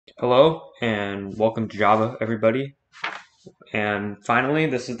Hello and welcome to Java, everybody. And finally,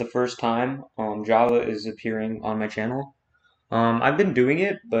 this is the first time Java is appearing on my channel. I've been doing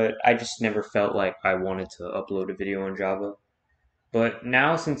it, but I just never felt like I wanted to upload a video on Java. But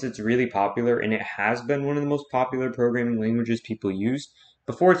now, since it's really popular and it has been one of the most popular programming languages people use,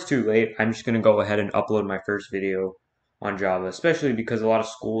 before it's too late, I'm just going to go ahead and upload my first video on Java, especially because a lot of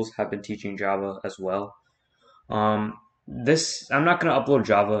schools have been teaching Java as well. This I'm not gonna upload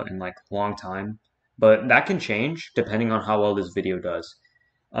Java in like a long time, but that can change depending on how well this video does.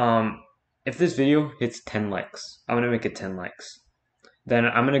 Um, if this video hits 10 likes, I'm gonna make it 10 likes. Then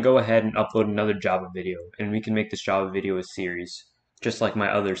I'm gonna go ahead and upload another Java video, and we can make this Java video a series, just like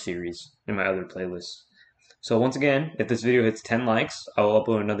my other series in my other playlists. So once again, if this video hits 10 likes, I will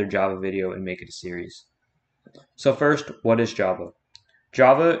upload another Java video and make it a series. So first, what is Java?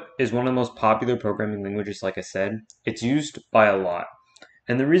 Java is one of the most popular programming languages, like I said. It's used by a lot.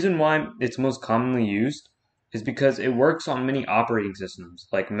 And the reason why it's most commonly used is because it works on many operating systems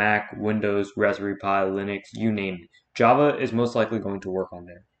like Mac, Windows, Raspberry Pi, Linux, you name it. Java is most likely going to work on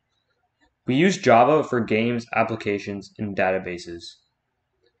there. We use Java for games, applications, and databases.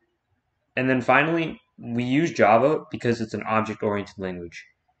 And then finally, we use Java because it's an object-oriented language,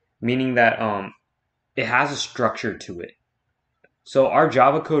 meaning that it has a structure to it. So our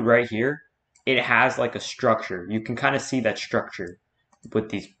Java code right here, it has like a structure. You can kind of see that structure with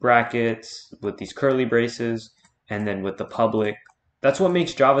these brackets, with these curly braces, and then with the public. That's what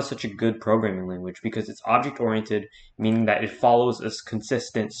makes Java such a good programming language because it's object oriented, meaning that it follows a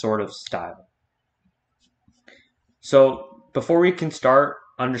consistent sort of style. So before we can start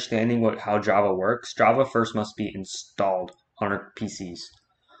understanding how Java works, Java first must be installed on our PCs.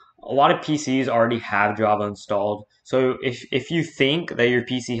 A lot of PCs already have Java installed. So if you think that your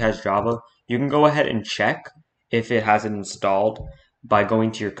PC has Java, you can go ahead and check if it has it installed by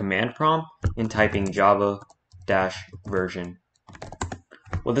going to your command prompt and typing java version.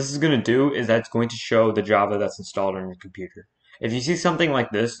 What this is going to do is that's going to show the Java that's installed on your computer. If you see something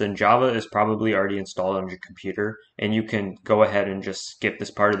like this, then Java is probably already installed on your computer, and you can go ahead and just skip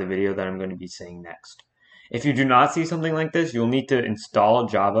this part of the video that I'm going to be saying next. If you do not see something like this, you'll need to install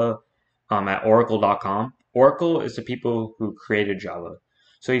Java at oracle.com. Oracle is the people who created Java.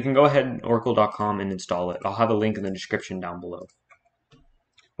 So you can go ahead and oracle.com and install it. I'll have a link in the description down below.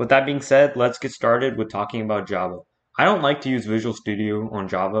 With that being said, let's get started with talking about Java. I don't like to use Visual Studio on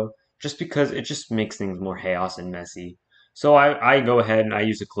Java just because it just makes things more chaos and messy. So I go ahead and I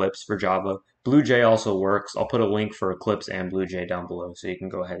use Eclipse for Java. BlueJ also works. I'll put a link for Eclipse and BlueJ down below so you can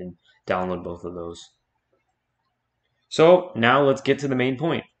go ahead and download both of those. So now let's get to the main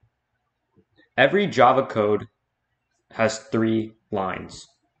point. Every Java code has 3 lines.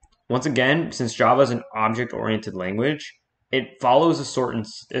 Once again, since Java is an object-oriented language, it follows a certain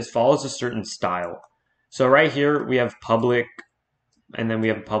style. So right here we have public, and then we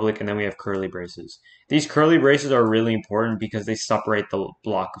have public, and then we have curly braces. These curly braces are really important because they separate the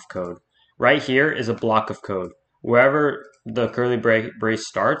block of code. Right here is a block of code. Wherever the curly brace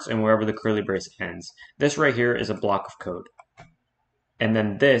starts and wherever the curly brace ends. This right here is a block of code. And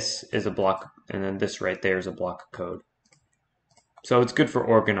then this is a block, and then this right there is a block of code. So it's good for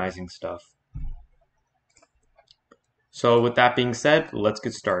organizing stuff. So with that being said, let's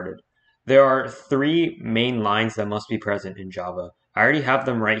get started. There are 3 main lines that must be present in Java. I already have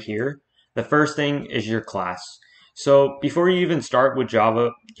them right here. The first thing is your class. So before you even start with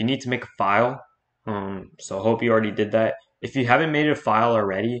Java, you need to make a file. So I hope you already did that. If you haven't made a file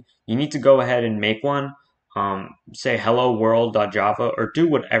already, you need to go ahead and make one. Say hello world.java or do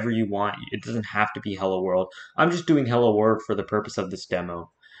whatever you want. It doesn't have to be hello world. I'm just doing hello world for the purpose of this demo.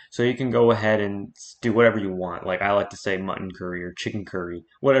 So you can go ahead and do whatever you want. Like I like to say mutton curry or chicken curry,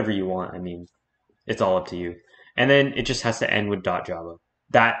 whatever you want. I mean, it's all up to you. And then it just has to end with .java.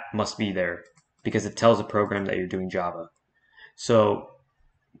 That must be there because it tells the program that you're doing Java. So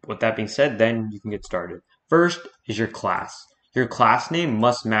with that being said, then you can get started. First is your class. Your class name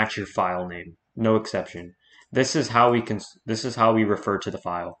must match your file name. No exception. This is how we refer to the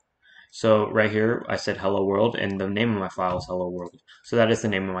file. So right here, I said hello world, and the name of my file is hello world. So that is the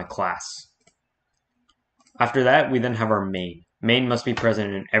name of my class. After that, we then have our main. Main must be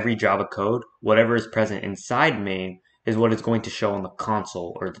present in every Java code. Whatever is present inside main is what is going to show on the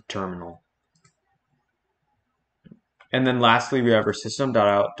console or the terminal. And then lastly, we have our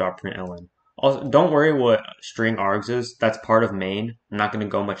system.out.println. Also, don't worry what string args is. That's part of main. I'm not going to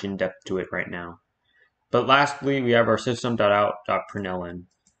go much in depth to it right now. But lastly, we have our system.out.println.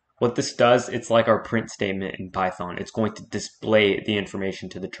 What this does, it's like our print statement in Python. It's going to display the information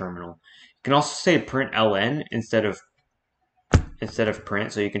to the terminal. You can also say println instead of instead of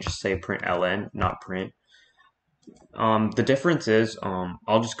print, so you can just say print ln, not print. The difference is,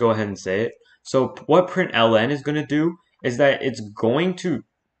 I'll just go ahead and say it. So what print ln is going to do is that it's going to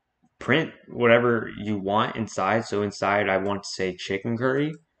print whatever you want inside. So inside I want to say chicken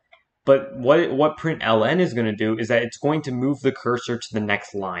curry. But what print ln is going to do is that it's going to move the cursor to the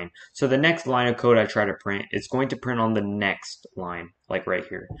next line. So the next line of code I try to print, it's going to print on the next line, like right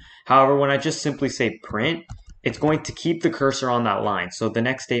here. However, when I just simply say print, it's going to keep the cursor on that line. So the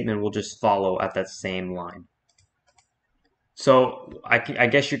next statement will just follow at that same line. So I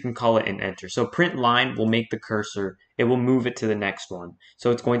guess you can call it an enter. So print line will make the cursor, it will move it to the next one.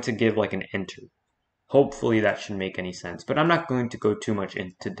 So it's going to give like an enter. Hopefully that should make any sense, but I'm not going to go too much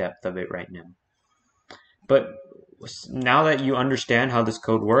into depth of it right now. But now that you understand how this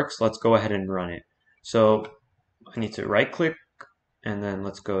code works, let's go ahead and run it. So I need to right click and then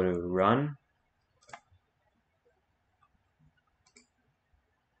let's go to run.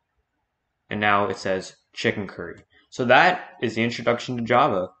 And now it says chicken curry. So that is the introduction to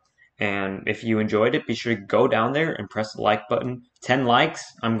Java. And if you enjoyed it, be sure to go down there and press the like button. 10 likes,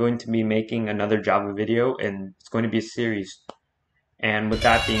 I'm going to be making another Java video, and it's going to be a series. And with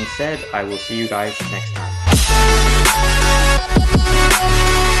that being said, I will see you guys next time.